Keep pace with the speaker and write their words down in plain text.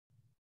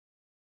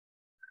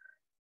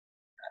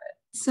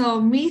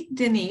So meet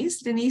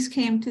Denise. Denise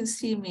came to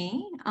see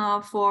me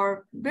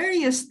for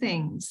various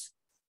things.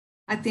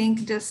 I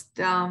think just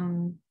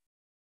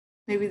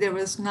maybe there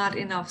was not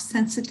enough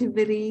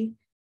sensitivity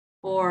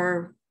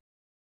or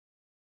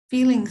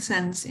feeling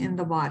sense in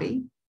the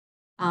body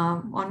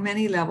on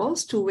many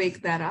levels to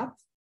wake that up.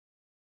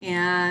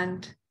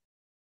 And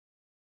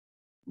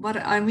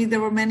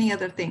there were many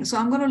other things. So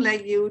I'm going to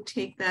let you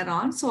take that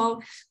on.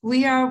 So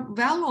we are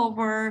well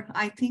over,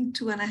 I think,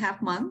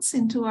 2.5 months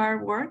into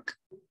our work.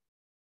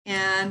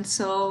 And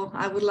so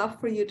I would love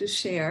for you to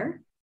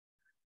share.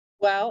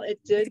 Well, I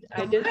did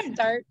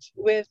start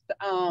with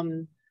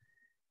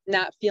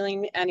not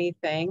feeling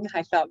anything.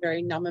 I felt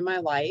very numb in my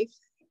life.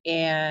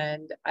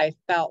 And I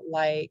felt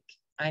like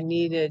I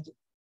needed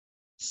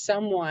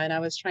someone. I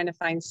was trying to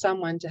find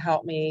someone to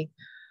help me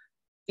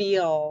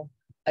feel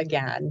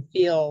again,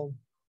 feel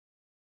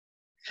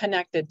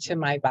connected to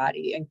my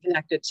body and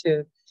connected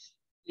to,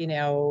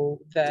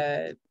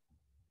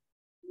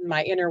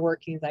 my inner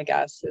workings, I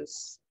guess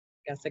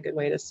a good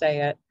way to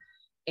say it.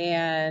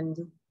 And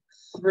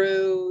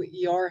through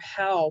your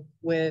help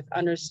with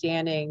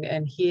understanding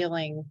and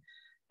healing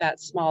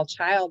that small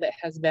child that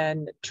has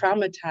been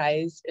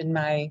traumatized in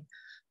my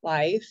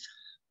life,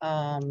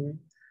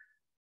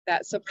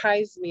 that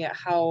surprised me at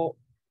how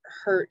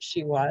hurt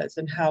she was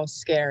and how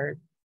scared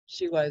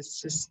she was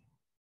just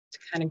to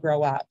kind of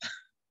grow up.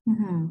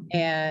 Mm-hmm.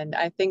 And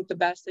I think the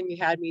best thing you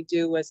had me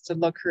do was to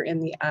look her in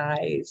the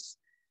eyes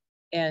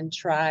and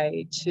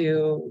try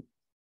to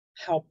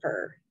help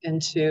her,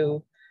 and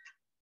to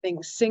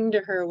sing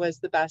to her was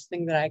the best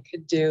thing that I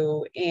could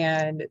do.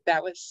 And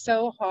that was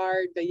so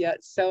hard, but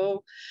yet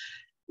so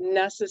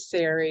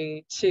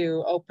necessary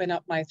to open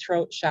up my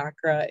throat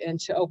chakra and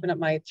to open up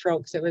my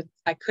throat, because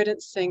I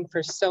couldn't sing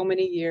for so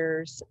many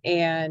years,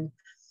 and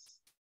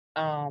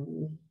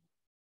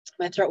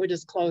my throat would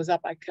just close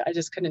up. I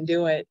just couldn't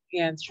do it.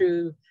 And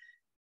through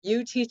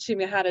you teaching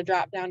me how to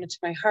drop down into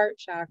my heart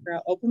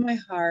chakra, open my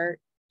heart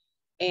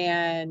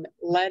and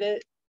let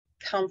it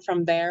come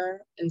from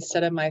there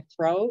instead of my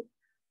throat,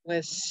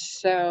 was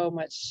so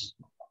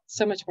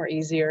much more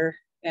easier.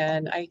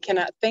 And I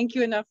cannot thank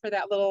you enough for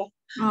that little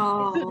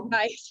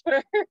advice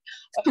for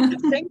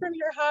sing from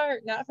your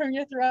heart, not from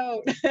your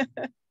throat.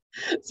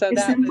 So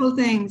it's simple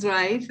things,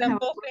 right?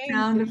 Simple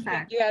things.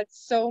 You have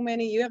so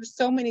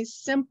many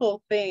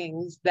simple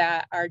things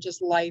that are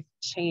just life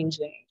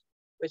changing,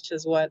 which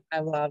is what I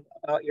love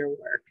about your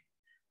work.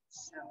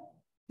 So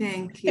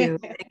thank you.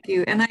 Thank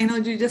you. And I know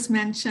you just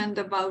mentioned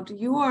about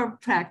your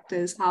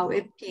practice, how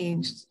it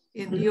changed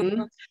in your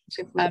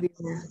relationship with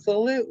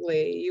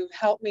Absolutely. You've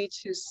helped me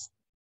to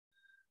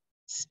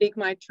speak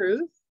my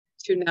truth,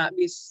 to not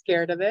be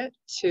scared of it,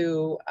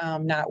 to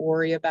not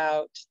worry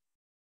about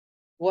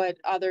what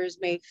others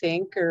may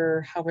think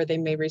or however they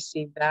may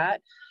receive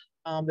that,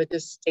 but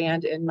just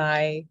stand in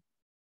my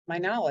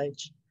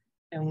knowledge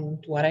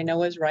and what I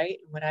know is right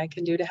and what I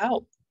can do to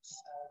help.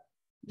 So.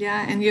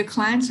 Yeah, and your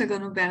clients are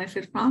going to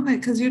benefit from it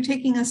because you're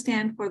taking a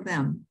stand for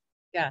them.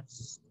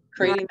 Yes,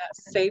 creating that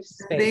safe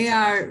space.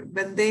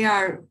 When they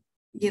are,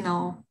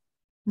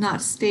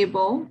 not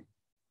stable,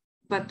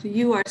 but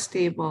you are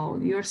stable.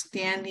 You're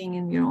standing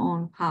in your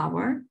own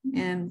power,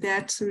 and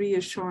that's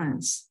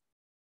reassurance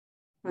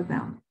for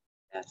them.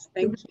 Yes,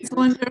 thank you. It's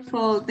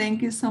wonderful.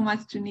 Thank you so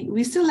much, Denise.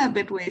 We still have a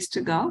bit ways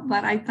to go,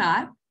 but I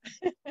thought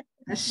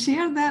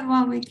share that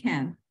while we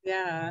can.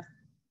 Yeah,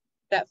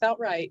 that felt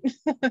right.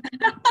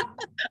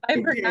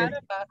 I forgot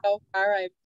about how far I've